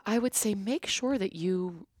I would say make sure that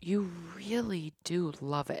you really do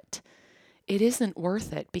love it. It isn't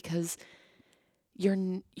worth it because you're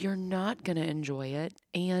not going to enjoy it.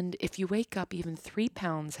 And if you wake up even 3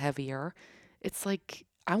 pounds heavier, it's like,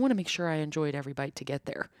 I want to make sure I enjoyed every bite to get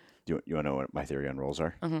there. You want to know what my theory on rolls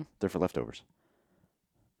are? Mm-hmm. They're for leftovers.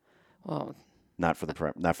 Well, Not for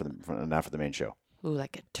the main show. ooh,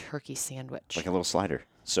 like a turkey sandwich. Like a little slider.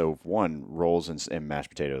 So one, rolls and mashed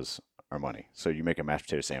potatoes are money. So you make a mashed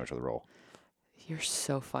potato sandwich with a roll. You're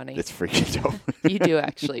so funny. It's freaking dope. You do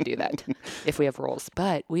actually do that if we have rolls,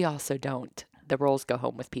 but we also don't. The rolls go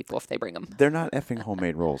home with people if they bring them. They're not effing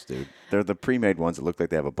homemade rolls, dude. They're the pre-made ones that look like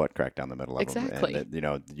they have a butt crack down the middle of Exactly. them. And you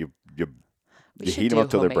know, you We you should heat them do up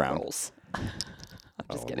till they're homemade brown. rolls. I'm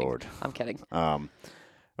just Oh kidding. Lord. I'm kidding.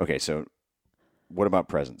 Okay, so what about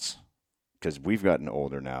presents? Because we've gotten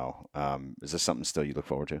older now. Is this something still you look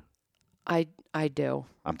forward to? I do.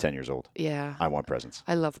 I'm 10 years old. Yeah. I want presents.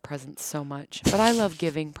 I love presents so much, but I love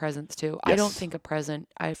giving presents too. I don't Yes. think a present,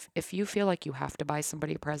 if you feel like you have to buy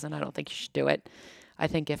somebody a present, I don't think you should do it. I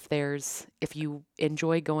think if you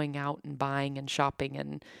enjoy going out and buying and shopping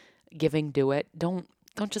and giving, do it. Don't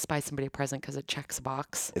just buy somebody a present because it checks a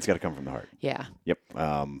box. It's got to come from the heart. Yeah. Yep.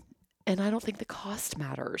 And I don't think the cost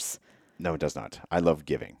matters. No, it does not. I love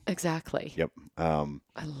giving. Exactly. Yep.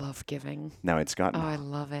 I love giving. Now it's Oh, gotten I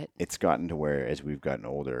love it. it's gotten to where as we've gotten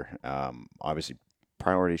older, obviously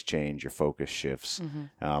priorities change, your focus shifts.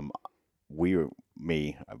 Mm-hmm.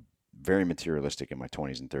 Very materialistic in my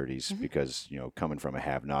 20s and 30s Mm-hmm. because, coming from a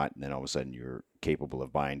have not, and then all of a sudden you're capable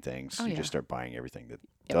of buying things, Oh, you yeah. just start buying everything that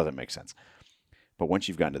Yep. doesn't make sense. But once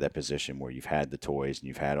you've gotten to that position where you've had the toys and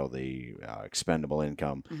you've had all the expendable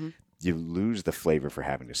income, Mm-hmm. you lose the flavor for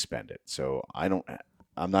having to spend it. So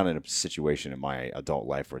I'm not in a situation in my adult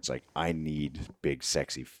life where it's like I need big,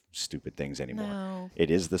 sexy, stupid things anymore. No. It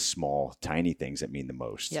is the small, tiny things that mean the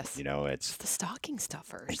most. Yes. It's The stocking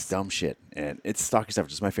stuffers. it's dumb shit, and it's stocking stuff.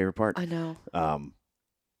 Just my favorite part. I know.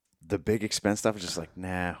 The big expense stuff is just like,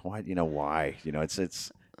 nah. Why? Why?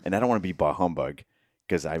 It's, and I don't want to be bah humbug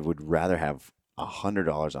because I would rather have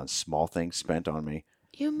 $100 on small things spent on me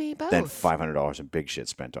You, me, both. than $500 in big shit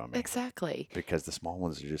spent on me. Exactly. Because the small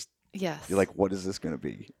ones are just, Yes. you're like, what is this going to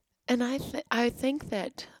be? And I think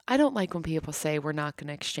that I don't like when people say we're not going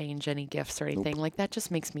to exchange any gifts or anything. Like that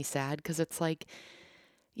just makes me sad because it's like,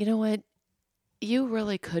 you know what? You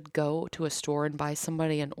really could go to a store and buy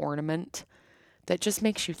somebody an ornament that just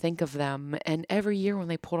makes you think of them. And every year when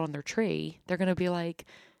they put on their tree, they're going to be like,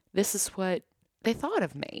 this is what they thought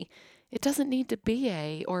of me. It doesn't need to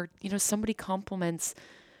be somebody compliments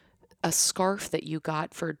a scarf that you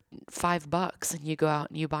got for $5 and you go out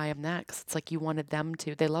and you buy them that because it's like you wanted them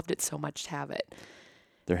to. They loved it so much to have it.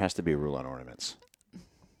 There has to be a rule on ornaments.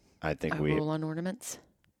 I think A rule on ornaments?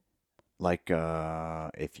 like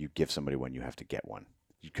if you give somebody one, you have to get one.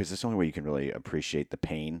 Because it's the only way you can really appreciate the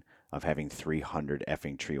pain of having 300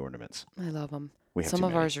 effing tree ornaments. I love them. We have Some too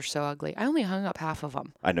of many. ours are so ugly. I only hung up half of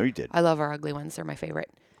them. I know you did. I love our ugly ones. They're my favorite.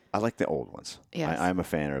 I like the old ones. Yes. I'm a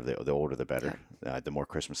fan of the older the better, the more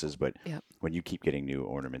Christmases. But Yep. when you keep getting new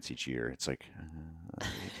ornaments each year, it's like,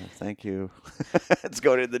 thank you. Let's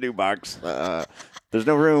go to the new box. There's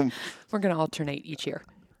no room. We're going to alternate each year.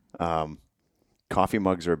 Coffee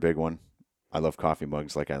mugs are a big one. I love coffee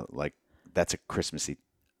mugs. That's a Christmassy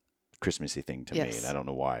thing to me, Yes. and I don't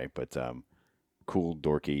know why, but cool,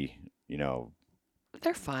 dorky,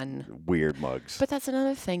 They're fun. weird mugs. But that's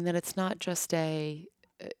another thing that it's not just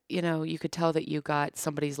you could tell that you got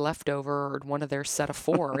somebody's leftover or one of their set of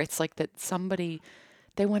four. It's like that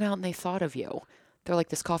they went out and they thought of you. They're like,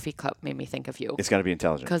 this coffee cup made me think of you. It's got to be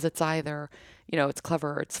intelligent. Because it's either, it's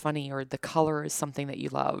clever or it's funny or the color is something that you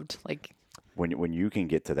loved. Like, When you can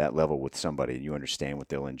get to that level with somebody and you understand what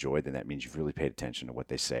they'll enjoy, then that means you've really paid attention to what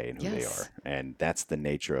they say and who they Yes. are. And that's the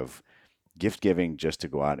nature of gift giving, just to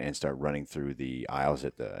go out and start running through the aisles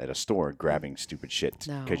at a store grabbing stupid shit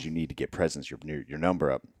No. because you need to get presents, your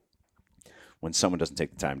number up. When someone doesn't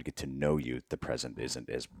take the time to get to know you, the present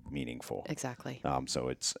isn't as meaningful. exactly. So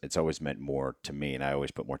it's always meant more to me, and I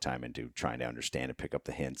always put more time into trying to understand and pick up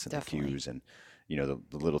the hints and Definitely. the cues and the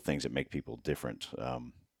little things that make people different.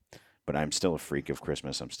 But I'm still a freak of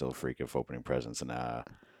Christmas. I'm still a freak of opening presents, and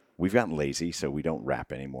We've gotten lazy, so we don't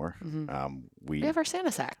wrap anymore. We have our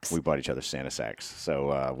Santa sacks. We bought each other Santa sacks,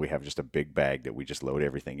 so we have just a big bag that we just load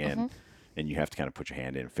everything in, and you have to kind of put your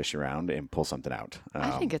hand in, fish around, and pull something out.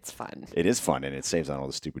 I think it's fun. It is fun, and it saves on all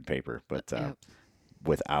the stupid paper. But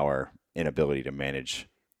with our inability to manage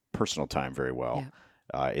personal time very well,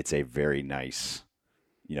 it's a very nice.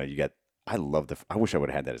 You got. I love I wish I would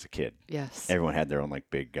have had that as a kid. Yes. Everyone had their own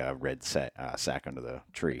like big red sack under the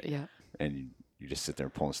tree. Yeah. And you just sit there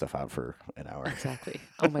pulling stuff out for an hour. Exactly.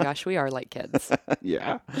 Oh my gosh, we are like kids.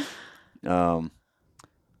 Yeah. All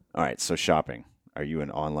right. So shopping. Are you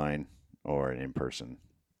an online or an in-person?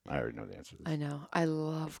 I already know the answer to this. I know. I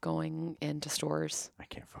love going into stores. I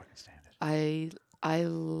can't fucking stand it. I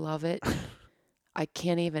love it. I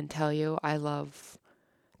can't even tell you. I love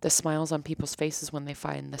the smiles on people's faces when they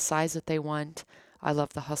find the size that they want. I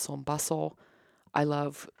love the hustle and bustle. I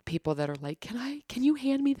love people that are like, can you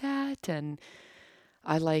hand me that? And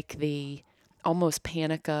I like the almost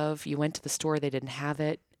panic of you went to the store, they didn't have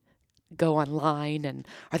it, go online, and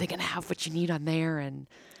are they going to have what you need on there?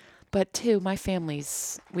 But too, my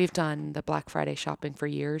we've done the Black Friday shopping for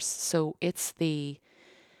years. So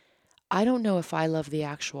I don't know if I love the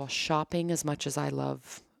actual shopping as much as I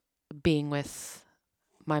love being with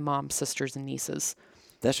my mom's sisters and nieces.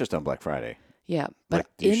 That's just on Black Friday. Yeah. But Like,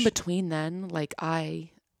 in between then,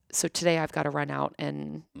 so today I've got to run out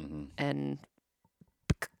and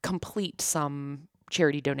complete some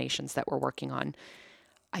charity donations that we're working on.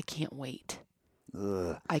 I can't wait.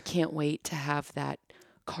 Ugh. I can't wait to have that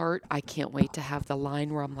cart. I can't wait to have the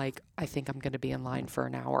line where I'm like, I think I'm going to be in line for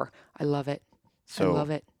an hour. I love it. I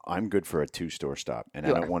love it. I'm good for a 2-store stop, and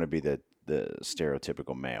I don't want to be the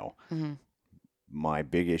stereotypical male. Mm-hmm. My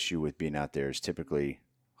big issue with being out there is typically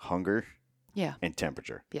hunger and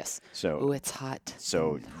temperature. Yes. So it's hot.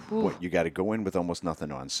 So you got to go in with almost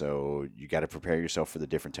nothing on. So you got to prepare yourself for the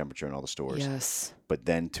different temperature in all the stores. Yes. But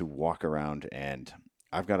then to walk around, and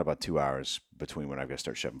I've got about 2 hours between when I've got to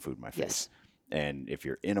start shoving food in my face. Yes. And if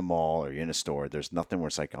you're in a mall or you're in a store, there's nothing where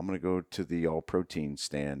it's like, I'm going to go to the all-protein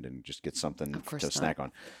stand and just get something to snack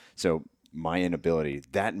on. So my inability,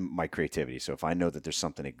 that and my creativity. So if I know that there's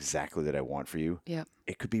something exactly that I want for you,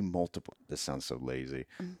 it could be multiple. This sounds so lazy.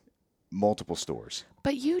 Multiple stores.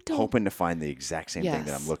 But you don't. Hoping to find the exact same thing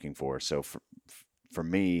that I'm looking for. So for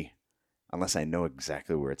me, unless I know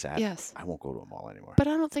exactly where it's at, I won't go to a mall anymore. But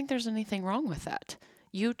I don't think there's anything wrong with that.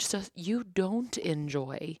 You don't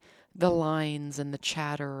enjoy the lines and the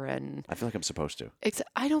chatter and. I feel like I'm supposed to.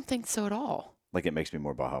 I don't think so at all. Like it makes me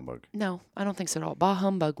more bah humbug. No, I don't think so at all. Bah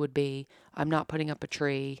humbug would be, I'm not putting up a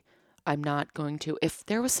tree. I'm not going to. If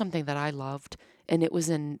there was something that I loved and it was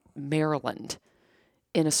in Maryland,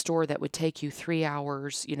 in a store that would take you 3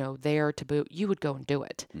 hours, there to boot, you would go and do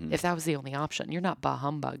it. Mm-hmm. If that was the only option. You're not bah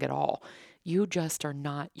humbug at all. You just are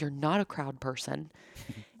not, you're not a crowd person.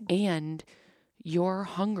 And your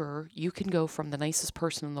hunger, you can go from the nicest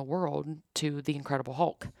person in the world to the Incredible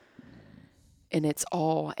Hulk. And it's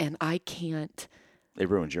all, and I can't. It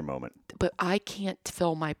ruins your moment. But I can't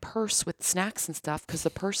fill my purse with snacks and stuff because the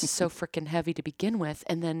purse is so freaking heavy to begin with.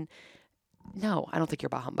 And then, no, I don't think you're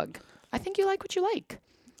bah humbug. I think you like what you like.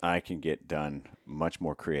 I can get done much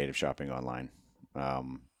more creative shopping online.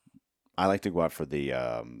 I like to go out for the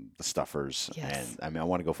stuffers, and I mean I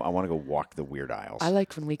want to go walk the weird aisles. I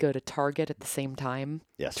like when we go to Target at the same time.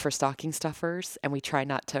 Yes. For stocking stuffers, and we try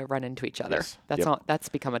not to run into each other. Yes. That's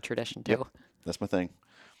become a tradition too. Yep. That's my thing.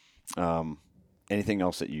 Anything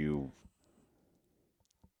else that you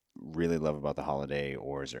really love about the holiday,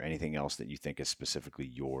 or is there anything else that you think is specifically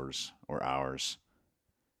yours or ours?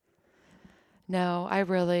 No,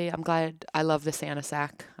 I'm glad. I love the Santa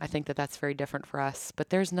sack. I think that that's very different for us, but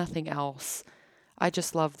there's nothing else. I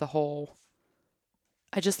just love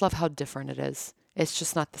I just love how different it is. It's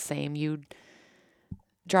just not the same.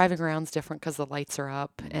 Driving around's different because the lights are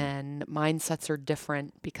up, and mindsets are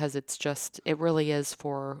different because it really is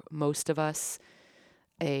for most of us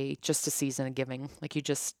just a season of giving. Like it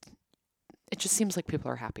just seems like people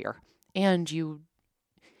are happier, and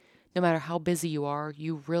no matter how busy you are,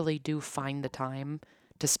 you really do find the time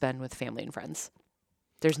to spend with family and friends.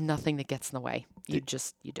 There's nothing that gets in the way. You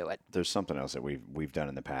do it. There's something else that we've done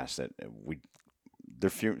in the past that they're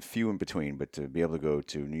few in between, but to be able to go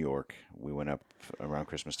to New York, we went up around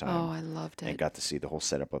Christmas time. Oh, I loved it. And got to see the whole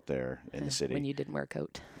setup up there in the city. When you didn't wear a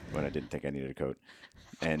coat. When I didn't think I needed a coat.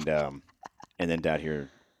 And then down here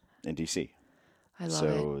in D.C. I love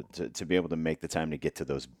it. So to be able to make the time to get to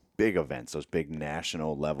those big events, those big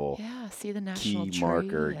national level see the national key tree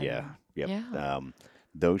marker, and,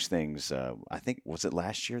 those things. I think was it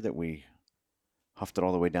last year that we huffed it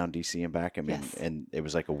all the way down DC and back. I mean, Yes. and it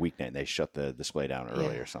was like a weeknight. And they shut the display down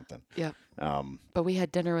early or something. Yep. But we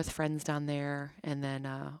had dinner with friends down there, and then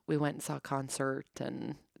we went and saw a concert,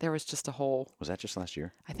 and there was just a whole. Was that just last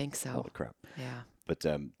year? I think so. Holy crap! Yeah. But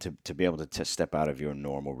to be able to step out of your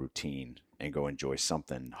normal routine and go enjoy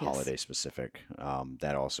something holiday specific,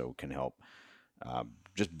 that also can help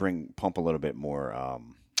just pump a little bit more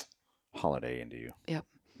holiday into you. Yep.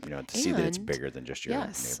 You know, to see that it's bigger than just your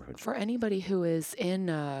neighborhood. For anybody who is in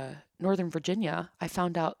Northern Virginia, I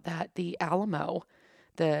found out that the Alamo,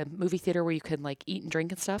 the movie theater where you can like eat and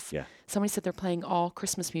drink and stuff, somebody said they're playing all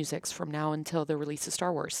Christmas musics from now until the release of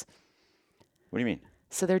Star Wars. What do you mean?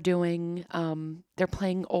 So they're doing, they're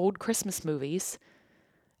playing old Christmas movies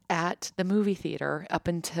at the movie theater up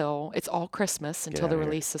until, it's all Christmas until the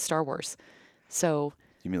release of Star Wars. So.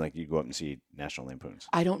 You mean like you go up and see National Lampoons?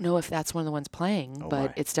 I don't know if that's one of the ones playing,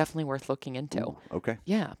 but it's definitely worth looking into. Ooh, okay.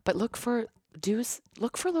 Yeah, but look for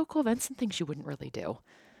local events and things you wouldn't really do.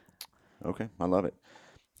 Okay, I love it.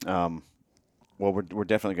 Well, we're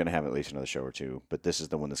definitely going to have at least another show or two, but this is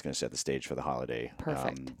the one that's going to set the stage for the holiday.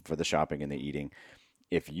 Perfect. For the shopping and the eating.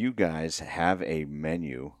 If you guys have a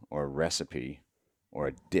menu or a recipe or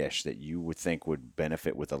a dish that you would think would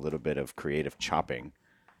benefit with a little bit of creative chopping,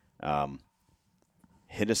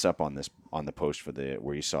 hit us up on the post for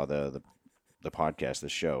where you saw the podcast, the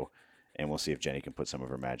show, and we'll see if Jenny can put some of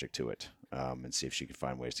her magic to it, and see if she can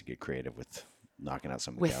find ways to get creative with knocking out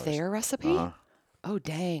some of the with calories. their recipe. Oh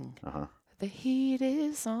dang! The heat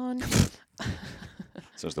is on.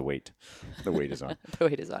 So is the weight. The weight is on. The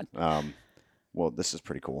weight is on. Well, this is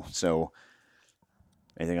pretty cool. So,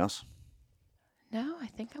 anything else? No, I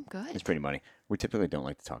think I'm good. It's pretty money. We typically don't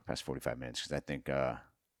like to talk past 45 minutes because I think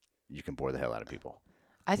you can bore the hell out of people.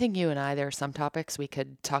 I think you and I, there are some topics we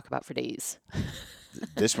could talk about for days.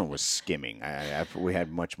 This one was skimming. We had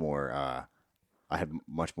much more. I had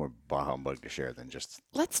much more bah humbug to share than just.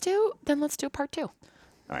 Let's do part 2. All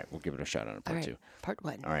right, we'll give it a shot on part 2. Part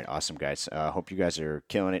 1. All right, awesome guys. Hope you guys are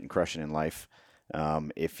killing it and crushing in life.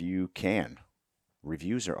 If you can,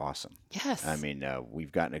 reviews are awesome. Yes. I mean,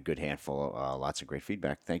 we've gotten a good handful, lots of great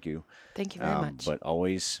feedback. Thank you. Thank you very much. But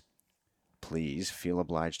always, please feel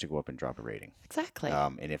obliged to go up and drop a rating. Exactly.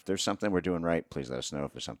 And if there's something we're doing right, please let us know.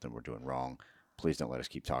 If there's something we're doing wrong, please don't let us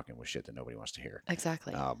keep talking with shit that nobody wants to hear.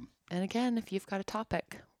 Exactly. And again, if you've got a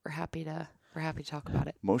topic, we're happy to talk about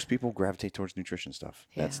it. Most people gravitate towards nutrition stuff.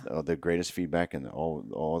 Yeah. That's the greatest feedback, and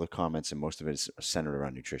all the comments, and most of it is centered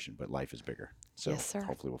around nutrition. But life is bigger. So yes, sir.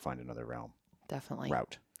 Hopefully we'll find another realm. Definitely.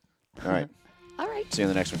 Route. All right. All right. See you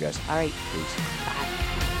in the next one, guys. All right. Peace.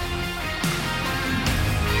 Bye.